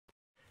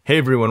Hey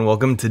everyone,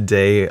 welcome to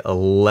day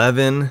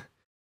 11.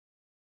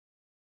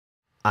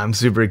 I'm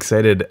super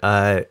excited.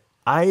 I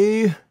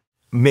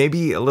may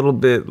be a little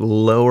bit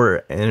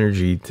lower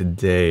energy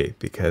today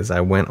because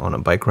I went on a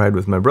bike ride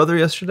with my brother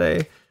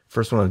yesterday.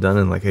 First one I've done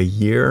in like a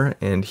year,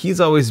 and he's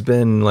always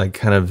been like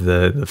kind of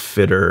the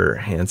fitter,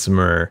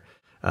 handsomer,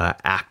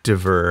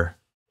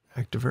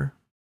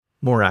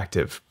 more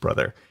active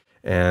brother.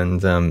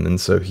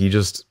 And so he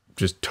just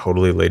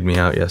totally laid me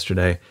out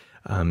yesterday.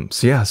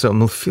 So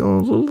I'm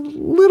feeling a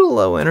little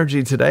low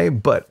energy today,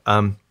 but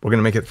we're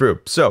gonna make it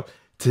through. So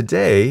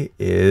today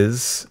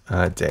is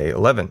day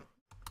 11,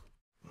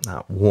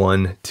 not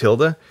 1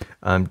 tilde,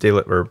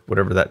 daylight or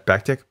whatever that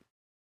backtick.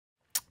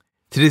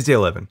 Today's day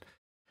 11,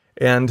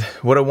 and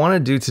what I want to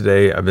do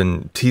today, I've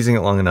been teasing it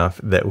long enough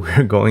that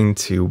we're going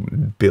to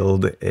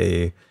build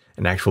an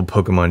actual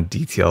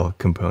PokemonDetail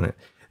component.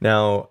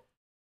 Now,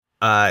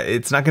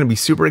 it's not going to be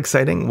super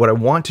exciting. What I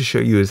want to show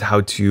you is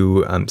how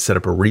to set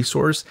up a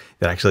resource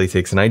that actually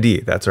takes an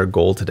ID. That's our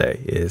goal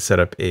today, is set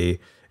up a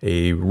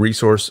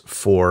resource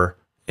for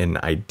an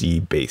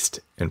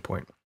ID-based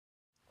endpoint.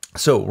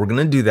 So we're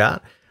going to do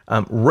that.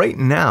 Right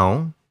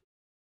now,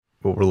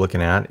 what we're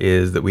looking at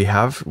is that we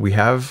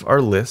have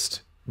our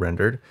list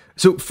rendered.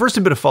 So first,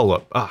 a bit of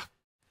follow-up.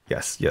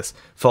 Yes,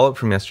 follow-up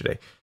from yesterday.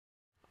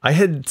 I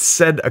had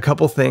said a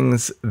couple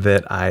things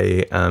that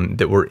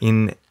that were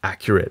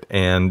inaccurate,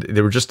 and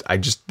they were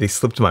they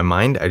slipped my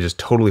mind. I just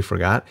totally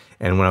forgot.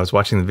 And when I was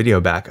watching the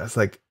video back, I was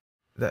like,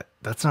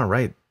 that's not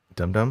right,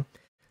 dum-dum.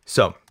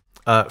 So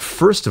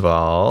first of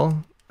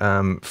all,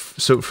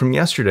 so from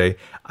yesterday,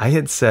 I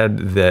had said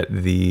that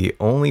the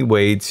only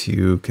way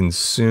to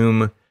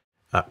consume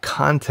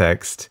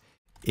context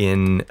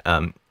in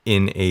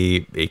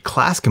a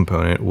class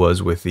component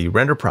was with the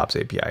render props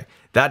API.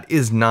 That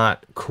is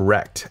not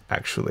correct,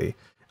 actually.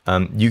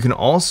 You can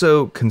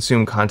also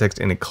consume context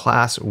in a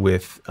class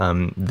with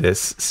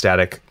this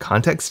static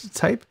context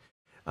type.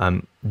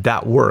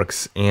 That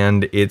works,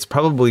 and it's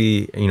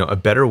probably a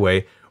better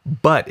way,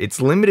 but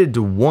it's limited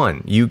to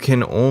one. You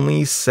can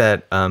only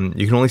set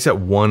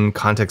one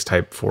context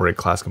type for a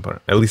class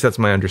component. At least that's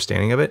my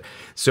understanding of it.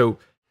 So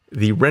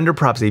the render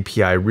props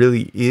API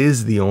really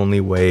is the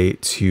only way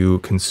to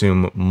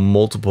consume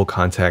multiple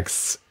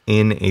contexts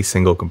in a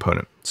single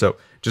component. So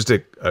just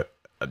a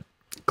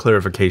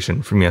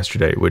clarification from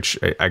yesterday, which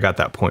I got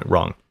that point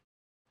wrong.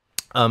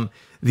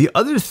 The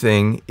other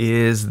thing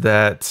is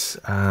that,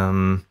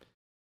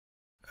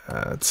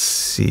 let's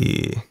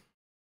see.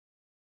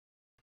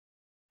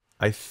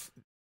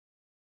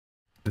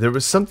 There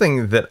was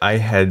something that I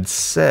had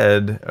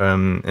said,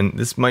 and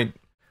this might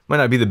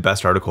not be the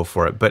best article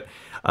for it, but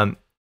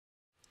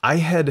I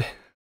had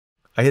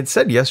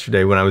said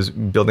yesterday when I was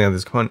building out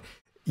this component.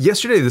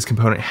 Yesterday, this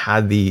component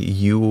had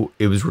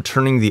it was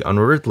returning the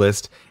unordered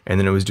list, and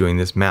then it was doing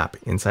this map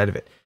inside of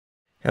it.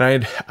 And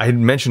I had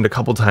mentioned a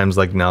couple times,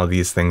 like, now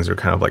these things are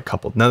kind of like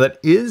coupled. Now that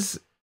is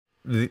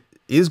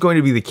going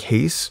to be the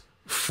case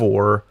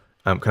for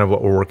kind of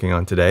what we're working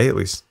on today, at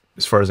least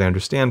as far as I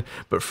understand.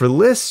 But for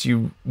lists,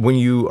 when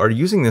you are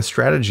using this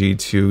strategy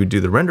to do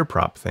the render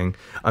prop thing,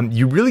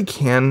 you really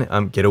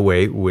can get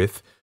away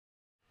with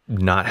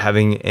not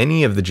having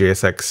any of the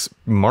JSX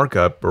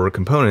markup or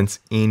components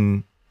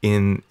in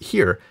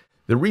here.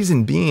 The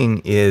reason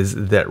being is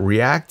that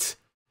React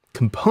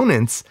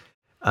components,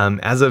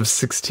 as of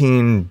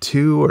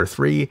 16.2 or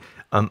 3,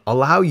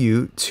 allow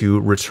you to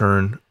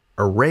return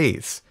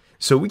arrays.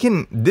 So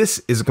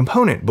this is a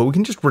component, but we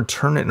can just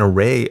return an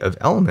array of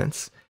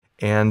elements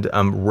and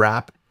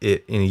wrap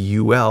it in a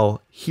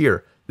UL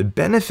here. The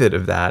benefit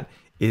of that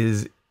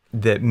is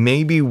that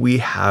maybe we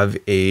have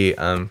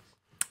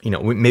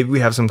maybe we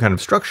have some kind of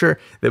structure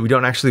that we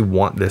don't actually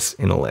want this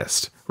in a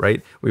list,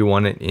 right? We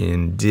want it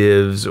in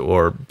divs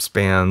or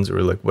spans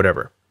or like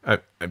whatever.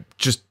 I'm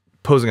just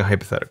posing a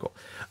hypothetical.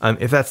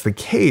 If that's the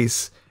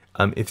case,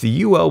 if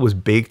the UL was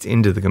baked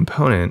into the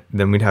component,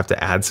 then we'd have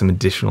to add some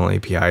additional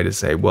API to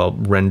say, well,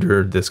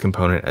 render this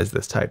component as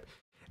this type.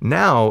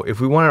 Now, if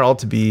we want it all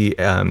to be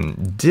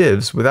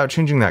divs without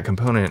changing that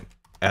component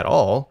at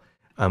all,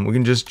 we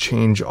can just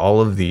change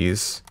all of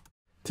these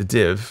to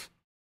div.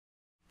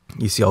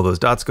 You see all those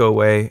dots go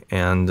away,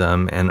 and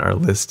our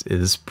list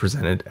is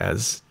presented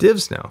as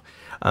divs now.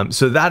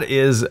 So that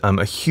is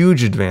a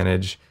huge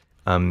advantage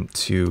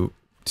to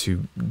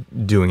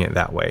doing it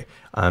that way,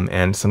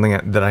 and something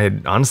that I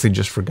had honestly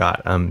just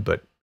forgot.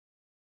 But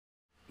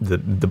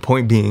the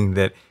point being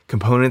that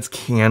components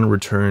can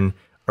return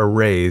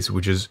arrays,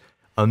 which is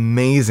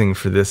amazing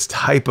for this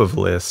type of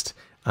list,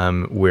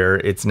 where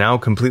it's now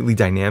completely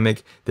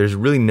dynamic. There's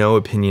really no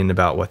opinion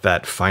about what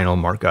that final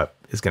markup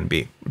is going to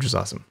be, which is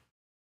awesome.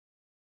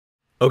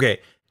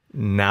 Okay,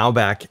 now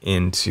back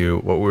into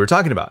what we were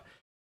talking about.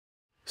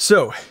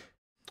 So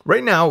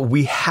right now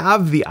we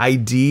have the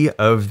ID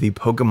of the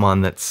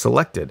Pokemon that's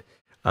selected,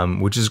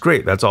 which is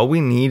great. That's all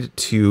we need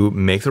to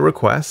make the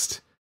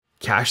request,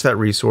 cache that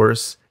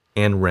resource,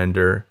 and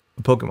render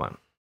a Pokemon.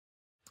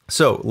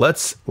 So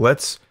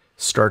let's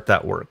start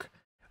that work.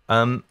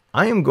 I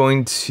am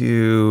going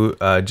to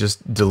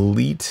just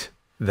delete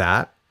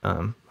that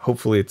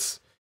Hopefully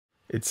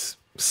it's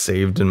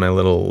saved in my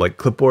little like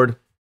clipboard.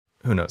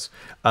 Who knows?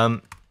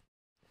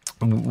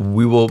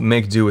 We will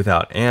make do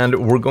without,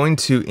 and we're going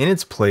to, in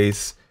its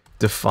place,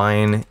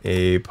 define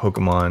a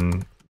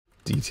Pokemon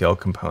detail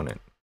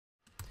component.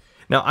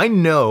 Now I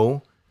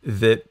know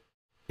that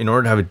in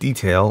order to have a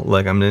detail,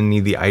 like I'm gonna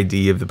need the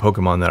ID of the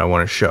Pokemon that I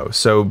want to show.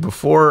 So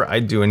before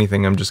I do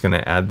anything, I'm just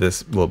gonna add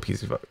this little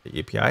piece of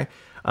API.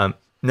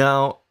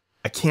 Now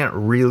I can't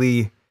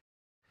really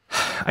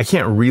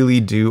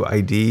do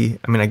ID.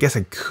 I mean, I guess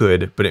I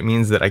could, but it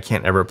means that I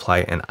can't ever apply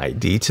an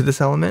ID to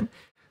this element.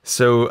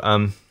 So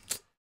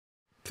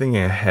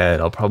thinking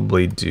ahead, I'll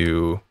probably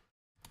do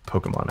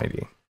Pokemon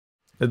ID.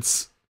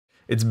 It's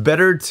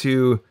better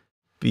to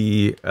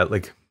be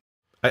like,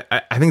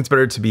 I think it's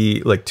better to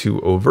be like too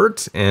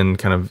overt and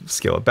kind of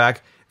scale it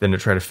back than to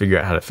try to figure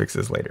out how to fix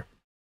this later.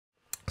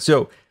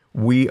 So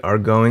we are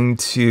going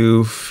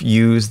to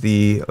use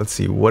the, let's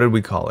see, what did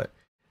we call it?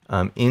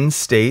 In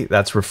state,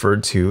 that's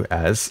referred to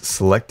as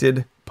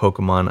selected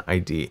Pokemon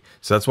ID.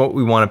 So that's what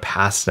we want to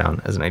pass down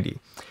as an ID.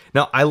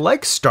 Now, I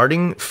like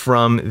starting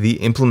from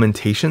the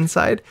implementation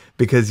side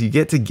because you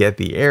get to get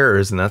the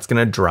errors, and that's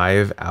going to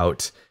drive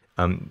out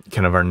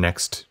kind of our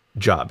next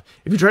job.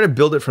 If you try to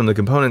build it from the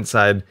component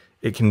side,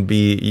 it can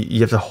be, you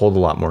have to hold a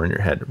lot more in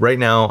your head. Right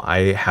now,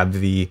 I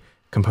have the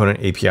component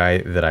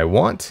API that I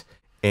want,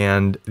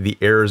 and the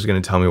error is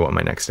going to tell me what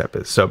my next step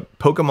is. So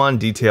Pokemon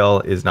detail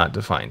is not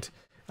defined.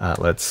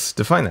 Let's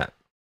define that.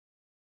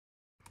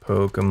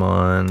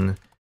 Pokemon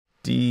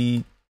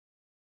detail,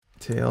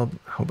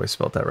 I hope I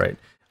spelled that right.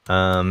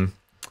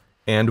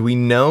 And we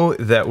know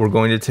that we're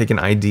going to take an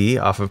ID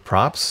off of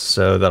props,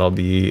 so that'll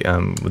be,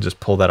 we'll just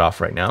pull that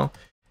off right now.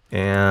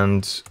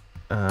 And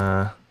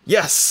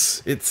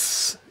yes,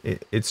 it's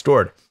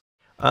stored.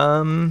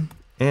 And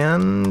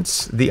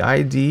the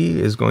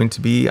ID is going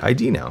to be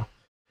ID now,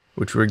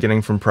 which we're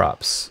getting from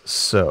props.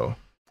 So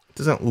it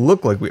doesn't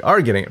look like we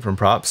are getting it from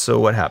props. So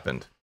what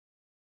happened?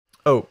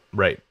 Oh,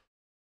 right.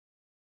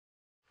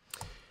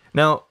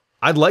 Now,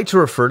 I'd like to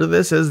refer to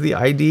this as the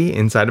ID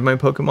inside of my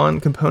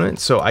Pokemon component,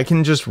 so I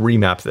can just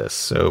remap this.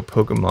 So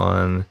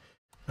Pokemon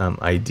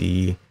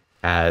ID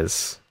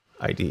as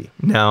ID.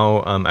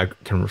 Now I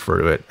can refer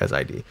to it as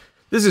ID.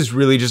 This is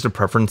really just a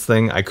preference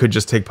thing. I could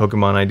just take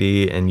Pokemon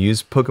ID and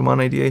use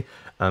Pokemon ID.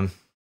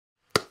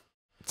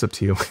 It's up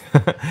to you.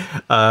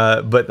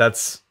 But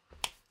that's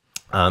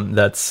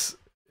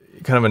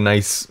kind of a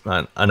nice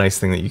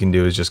thing that you can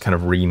do, is just kind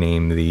of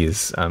rename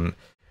these,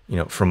 you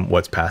know, from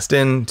what's passed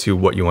in to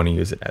what you want to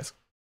use it as.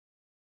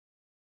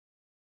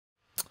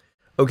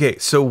 Okay,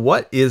 so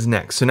what is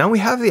next? So now we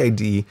have the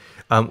ID.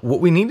 What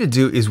we need to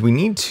do is we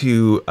need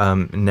to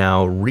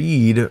now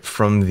read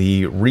from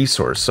the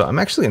resource. So I'm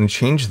actually going to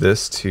change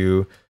this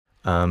to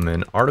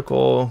an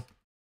article.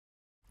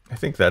 I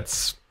think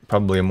that's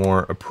probably a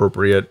more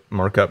appropriate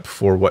markup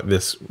for what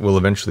this will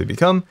eventually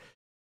become.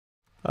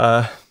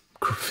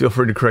 Feel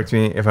free to correct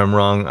me if I'm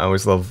wrong. I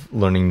always love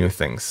learning new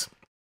things.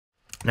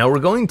 Now we're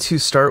going to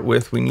start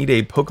with, we need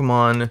a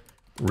Pokemon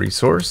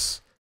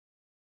resource.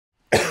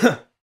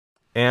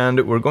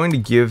 And we're going to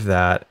give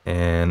that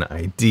an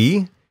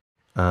ID.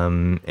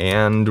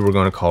 And we're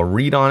going to call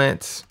read on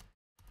it.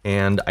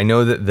 And I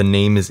know that the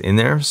name is in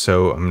there,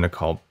 so I'm going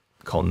to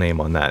call name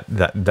on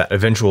that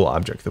eventual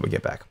object that we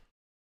get back.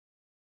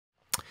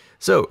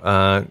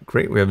 So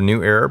great, we have a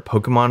new error.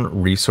 Pokemon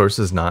resource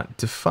is not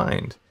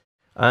defined.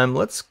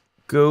 Let's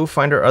go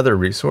find our other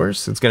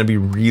resource. It's going to be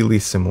really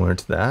similar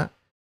to that.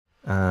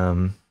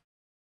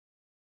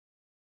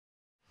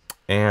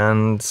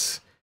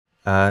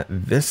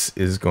 This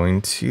is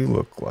going to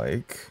look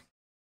like,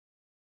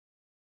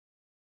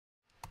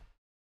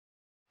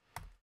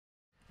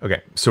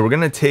 okay, so we're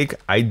going to take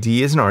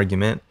ID as an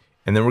argument,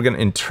 and then we're going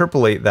to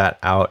interpolate that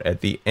out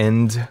at the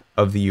end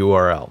of the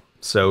URL.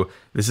 So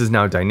this is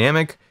now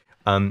dynamic.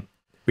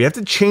 We have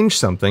to change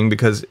something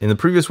because in the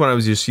previous one I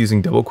was just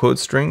using double quote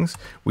strings.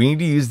 We need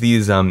to use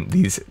these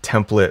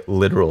template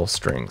literal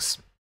strings.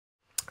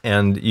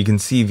 And you can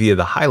see via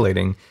the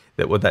highlighting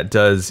that what that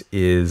does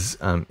is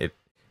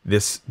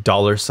this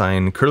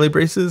 $ curly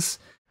braces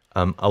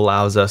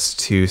allows us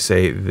to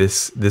say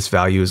this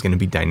value is going to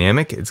be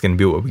dynamic. It's going to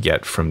be what we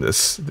get from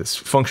this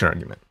function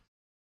argument.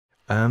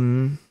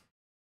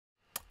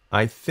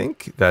 I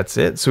think that's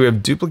it. So we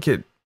have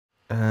duplicate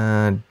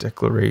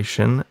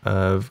declaration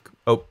of,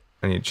 oh,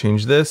 I need to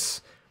change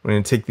this. We're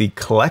going to take the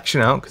collection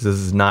out because this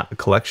is not a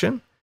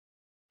collection.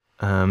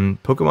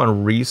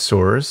 Pokemon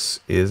resource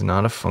is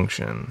not a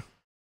function.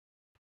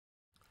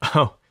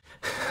 Oh,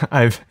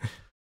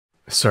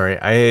 sorry,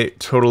 I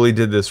totally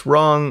did this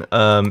wrong.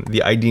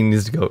 The ID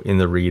needs to go in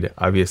the read,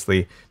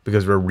 obviously,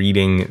 because we're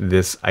reading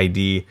this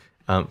ID.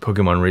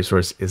 Pokemon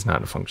resource is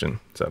not a function.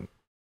 So,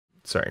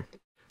 sorry.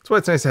 That's why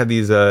it's nice to have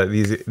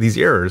these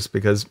errors,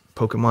 because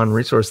Pokemon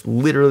resource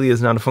literally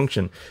is not a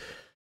function.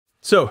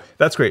 So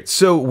that's great.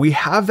 So we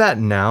have that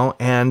now,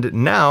 and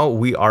now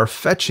we are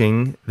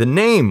fetching the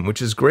name,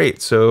 which is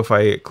great. So if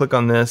I click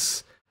on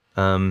this,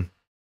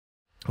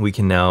 we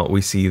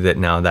see that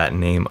now that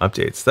name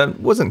updates. That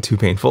wasn't too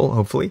painful,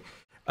 hopefully.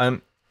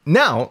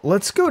 Now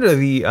let's go to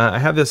the, I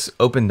have this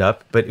opened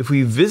up, but if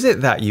we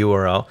visit that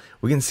URL,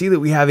 we can see that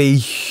we have a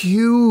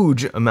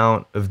huge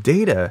amount of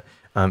data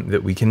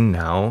that we can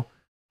now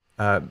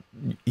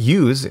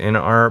use in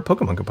our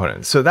Pokemon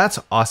component. So that's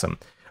awesome.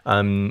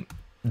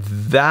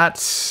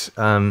 That's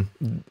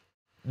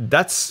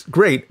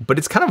great, but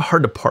it's kind of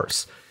hard to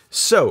parse.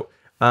 So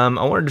I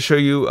wanted to show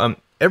you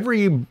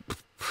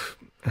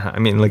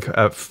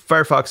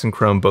Firefox and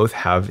Chrome both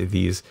have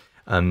these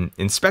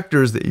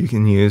inspectors that you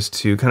can use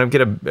to kind of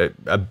get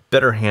a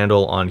better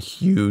handle on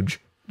huge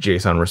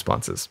JSON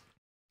responses.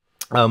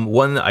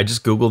 One, I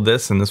just Googled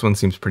this, and this one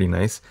seems pretty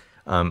nice.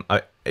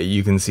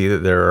 You can see that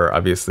there are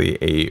obviously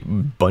a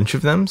bunch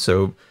of them,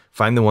 so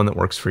find the one that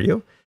works for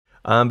you.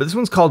 But this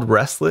one's called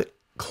RESTlet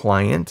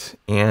Client,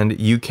 and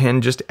you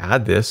can just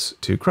add this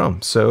to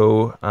Chrome.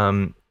 So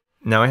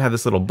now I have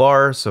this little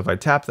bar, so if I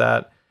tap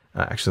that,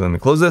 actually let me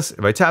close this.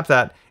 If I tap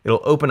that,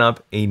 it'll open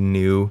up a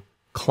new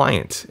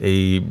client,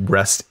 a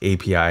REST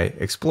API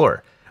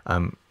Explorer,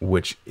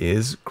 which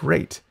is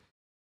great.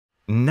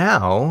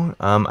 Now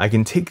I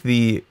can take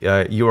the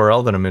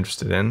URL that I'm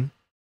interested in.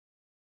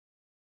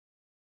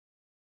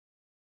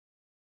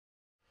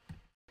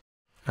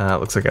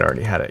 Looks like I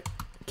already had it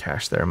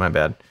cached there, my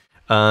bad.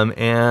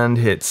 And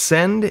hit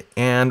send,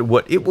 and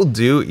what it will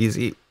do is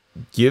it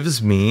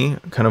gives me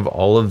kind of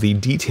all of the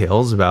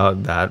details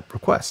about that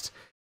request.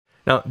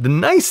 Now, the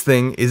nice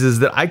thing is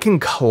that I can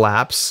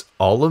collapse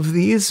all of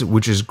these,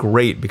 which is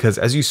great because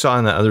as you saw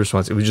in that other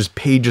response, it was just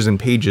pages and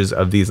pages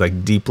of these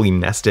like deeply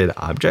nested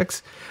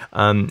objects.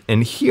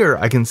 And here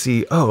I can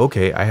see, oh,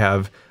 okay, I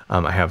have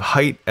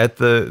height at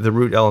the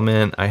root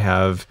element. I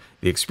have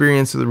the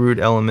experience of the root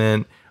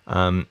element,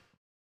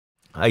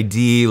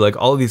 ID, like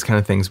all of these kind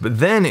of things. But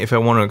then if I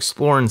want to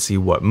explore and see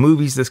what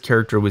movies this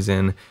character was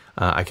in,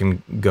 I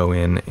can go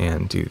in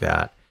and do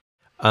that.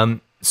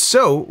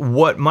 So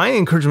what my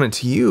encouragement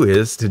to you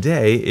is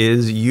today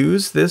is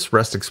use this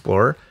REST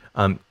Explorer,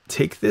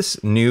 take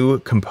this new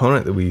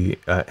component that we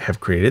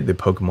have created, the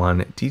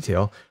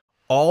PokemonDetail.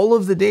 All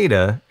of the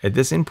data at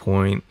this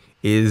endpoint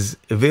is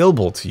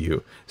available to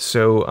you.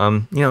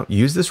 So,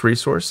 use this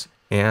resource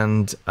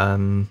and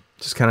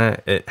just kind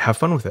of have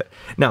fun with it.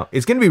 Now,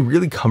 it's going to be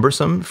really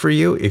cumbersome for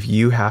you if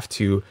you have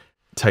to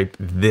type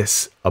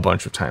this a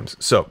bunch of times.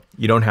 So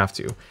you don't have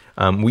to.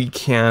 We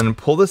can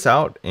pull this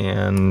out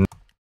and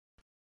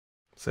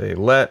say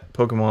let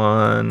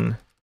Pokemon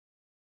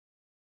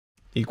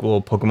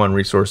equal Pokemon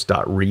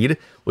resource.read.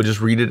 We'll just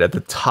read it at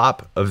the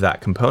top of that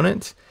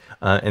component.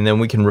 And then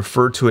we can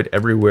refer to it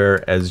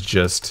everywhere as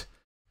just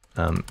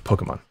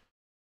Pokemon.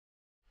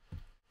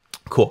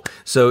 Cool.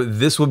 So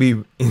this will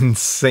be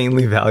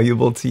insanely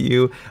valuable to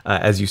you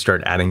as you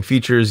start adding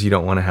features. You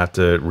don't want to have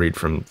to read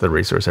from the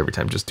resource every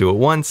time. Just do it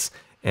once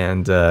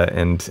and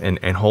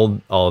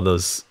hold all of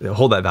those,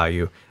 hold that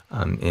value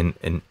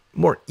in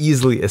more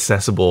easily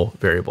accessible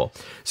variable.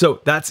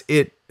 So that's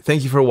it.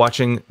 Thank you for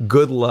watching.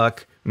 Good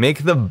luck.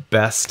 Make the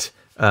best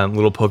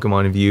little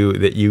Pokemon view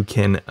that you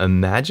can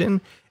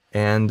imagine,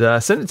 and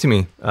send it to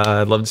me.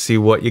 I'd love to see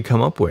what you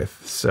come up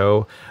with.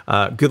 So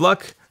good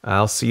luck.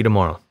 I'll see you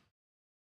tomorrow.